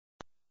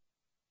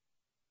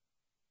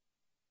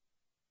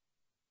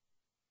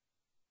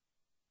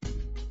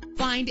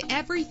Find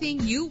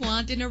everything you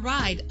want in a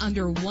ride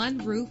under one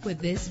roof with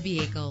this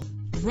vehicle.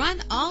 Run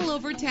all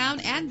over town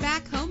and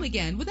back home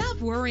again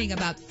without worrying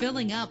about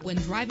filling up when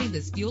driving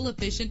this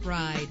fuel-efficient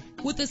ride.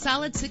 With a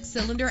solid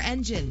 6-cylinder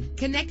engine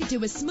connected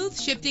to a smooth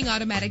shifting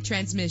automatic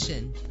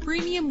transmission,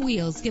 premium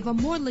wheels give a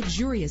more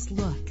luxurious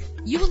look.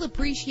 You will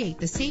appreciate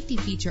the safety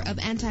feature of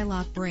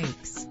anti-lock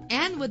brakes.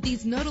 And with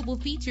these notable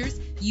features,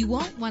 you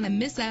won't want to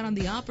miss out on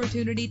the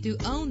opportunity to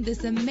own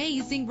this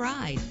amazing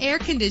ride. Air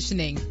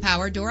conditioning,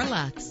 power door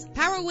locks,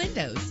 power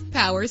windows,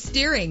 power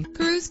steering,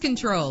 cruise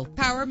control,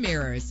 power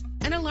mirrors,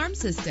 an alarm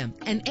system,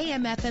 an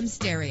AM/FM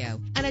stereo,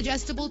 an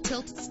adjustable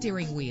tilt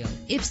steering wheel.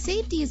 If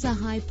safety is a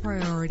high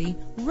priority,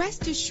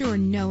 rest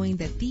assured knowing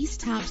that these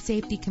top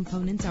safety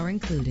components are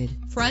included.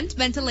 Front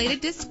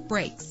ventilated disc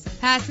brakes,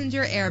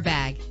 passenger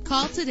airbag.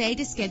 Call today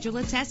to schedule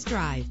a test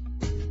drive.